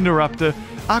 70% with Indoraptor,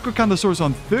 Acrocanthosaurus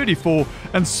on 34,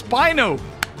 and Spino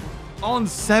on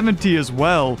 70 as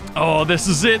well. Oh, this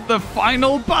is it. The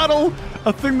final battle.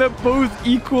 I think they're both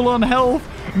equal on health.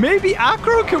 Maybe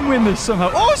Acro can win this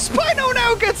somehow. Oh, Spino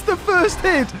now gets the first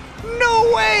hit.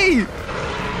 No way.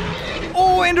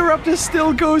 Oh, Indoraptor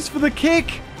still goes for the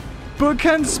kick. But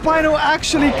can Spino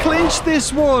actually clinch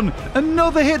this one?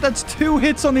 Another hit. That's 2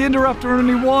 hits on the Indoraptor and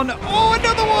only 1. Oh,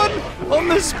 another one on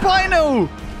the Spino.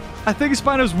 I think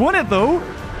Spino's won it, though.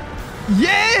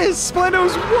 Yes!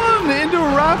 Spino's won!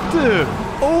 Indoraptor!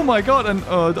 Oh my god, and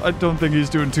I don't think he's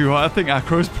doing too hot. I think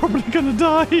Acro's probably gonna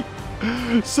die.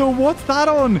 So what's that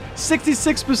on?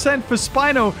 66% for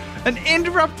Spino, and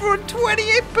Indoraptor on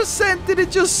 28%! Did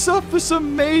it just suffer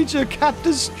some major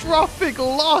catastrophic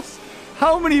loss?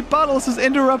 How many battles has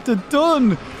Indoraptor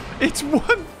done? It's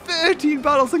won 13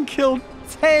 battles and killed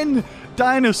 10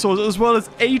 dinosaurs, as well as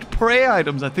 8 prey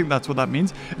items. I think that's what that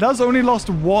means. It has only lost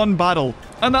 1 battle.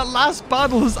 And that last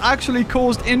battle has actually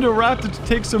caused Indoraptor to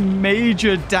take some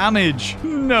major damage.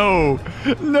 No.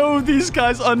 No, these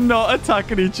guys are not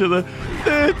attacking each other.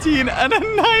 13 and a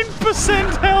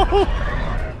 9% health.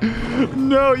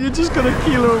 No, you're just gonna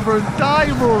keel over and die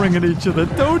roaring at each other.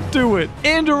 Don't do it.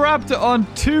 Indoraptor on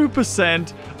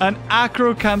 2% and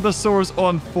Acrocanthosaurus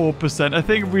on 4%. I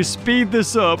think if we speed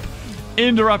this up,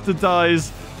 Indoraptor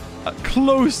dies,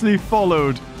 closely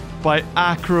followed by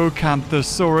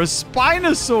Acrocanthosaurus.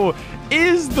 Spinosaur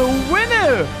is the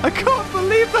winner! I can't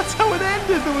believe that's how it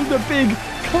ended. There was a big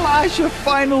clash, a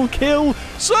final kill.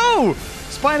 So,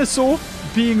 Spinosaur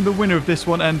being the winner of this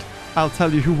one, and I'll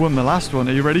tell you who won the last one.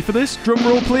 Are you ready for this? Drum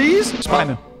roll, please.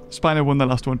 Spino. Spino won the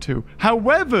last one too.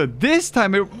 However, this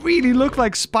time it really looked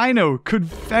like Spino could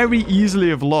very easily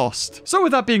have lost. So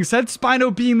with that being said,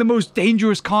 Spino being the most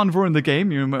dangerous carnivore in the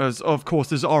game, as of course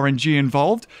there's RNG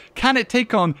involved, can it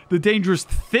take on the dangerous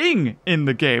thing in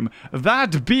the game?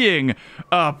 That being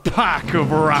a pack of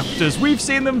raptors. We've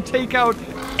seen them take out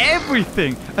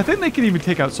everything. I think they can even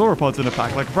take out sauropods in a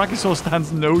pack. Like Brachiosaur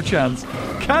stands no chance.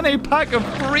 Can a pack of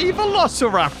 3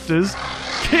 velociraptors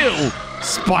kill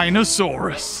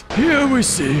Spinosaurus? Here we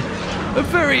see a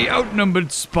very outnumbered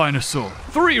Spinosaur.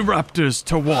 3 raptors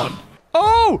to 1.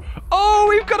 Oh,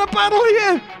 we've got a battle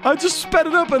here. I just sped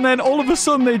it up and then all of a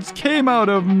sudden they just came out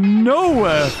of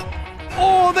nowhere.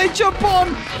 Oh, they jump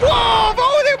on. Whoa,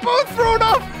 oh, they're both thrown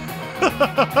off.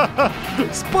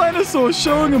 Spinosaur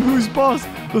showing him who's boss.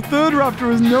 The third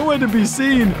raptor is nowhere to be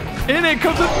seen. In it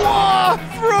comes it. Whoa,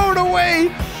 thrown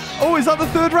away. Oh, is that the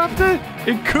third raptor?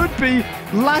 It could be.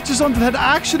 Latches onto the head.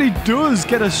 Actually does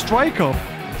get a strike off.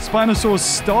 Spinosaurus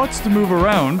starts to move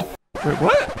around. Wait,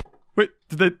 what? Wait,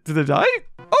 did they die?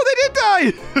 Oh, they did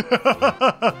die!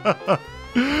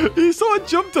 He sort of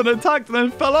jumped and attacked and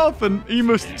then fell off and he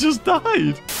must have just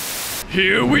died.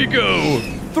 Here we go.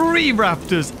 3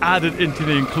 raptors added into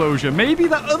the enclosure. Maybe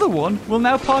that other one will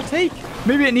now partake.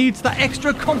 Maybe it needs that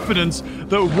extra confidence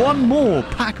that one more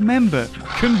pack member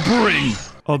can bring.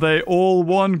 Are they all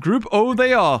one group? Oh,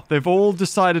 they are. They've all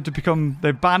decided to become...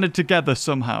 They've banded together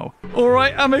somehow. All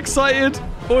right, I'm excited.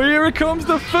 Oh, here it comes.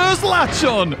 The first latch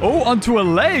on. Oh, onto a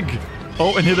leg.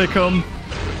 Oh, and here they come.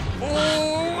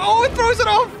 Oh, it throws it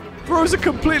off. Throws it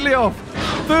completely off.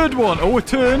 Third one. Oh, a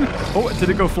turn. Oh, did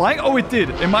it go flying? Oh, it did.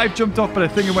 It might have jumped off, but I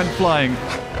think it went flying.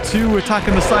 2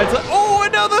 attacking the sides. Oh,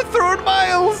 another thrown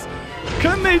miles.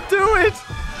 Can they do it?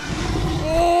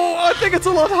 Oh, I think it's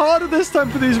a lot harder this time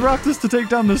for these raptors to take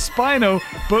down the Spino,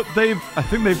 but I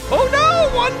think they've... Oh no,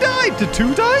 1 died. Did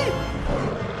 2 die?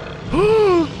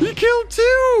 Oh, he killed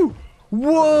 2.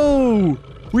 Whoa.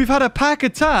 We've had a pack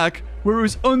attack where it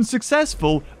was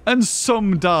unsuccessful and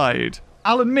some died.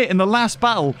 I'll admit, in the last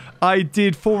battle, I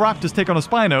did 4 raptors take on a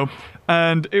Spino,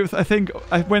 and it was, I think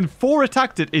when 4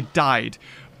 attacked it, it died.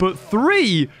 But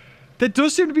 3, there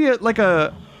does seem to be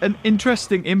an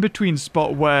interesting in-between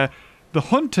spot where the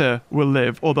hunter will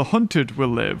live or the hunted will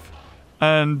live.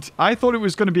 And I thought it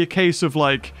was going to be a case of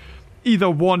like either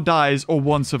 1 dies or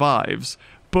 1 survives.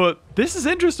 But this is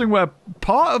interesting where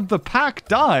part of the pack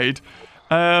died.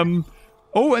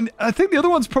 Oh, and I think the other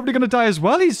one's probably going to die as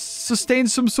well. He's sustained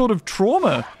some sort of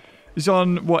trauma. He's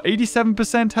on, what,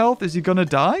 87% health? Is he going to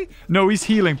die? No, he's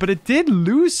healing, but it did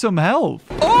lose some health.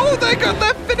 Oh, they're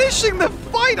finishing the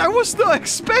fight. I was not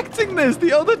expecting this.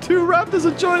 The other 2 raptors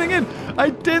are joining in. I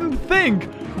didn't think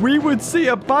we would see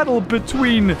a battle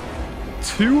between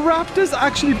 2 raptors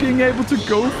actually being able to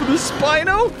go for the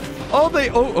Spino.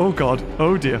 Oh, God.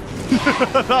 Oh, dear.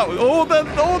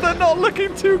 They're not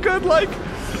looking too good. Like,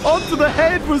 onto the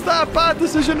head. Was that a bad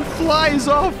decision? Flies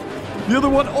off. The other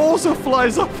one also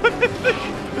flies off.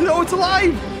 Oh, it's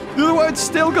alive. The other one's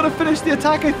still going to finish the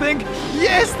attack, I think.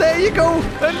 Yes, there you go.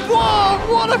 And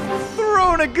whoa, what a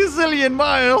thrown a gazillion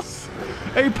miles.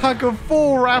 A pack of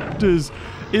 4 raptors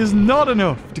is not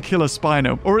enough to kill a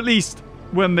Spino. Or at least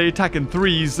when they attack in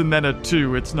 3s and then a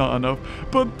 2, it's not enough.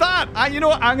 But that, you know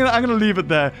what? I'm gonna leave it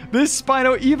there. This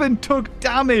Spino even took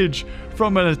damage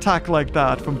from an attack like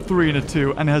that, from 3 and a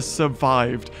 2, and has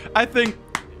survived. I think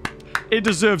it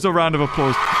deserves a round of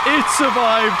applause. It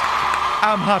survived.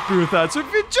 I'm happy with that. So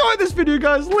if you enjoyed this video,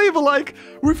 guys, leave a like.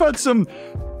 We've had some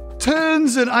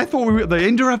turns, and I thought the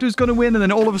Indoraptor was going to win, and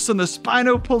then all of a sudden the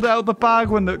Spino pulled out the bag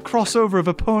when the crossover of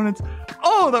opponents.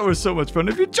 Oh, that was so much fun.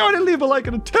 If you enjoyed it, leave a like,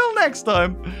 and until next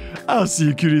time, I'll see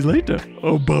you cuties later.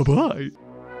 Oh, bye-bye.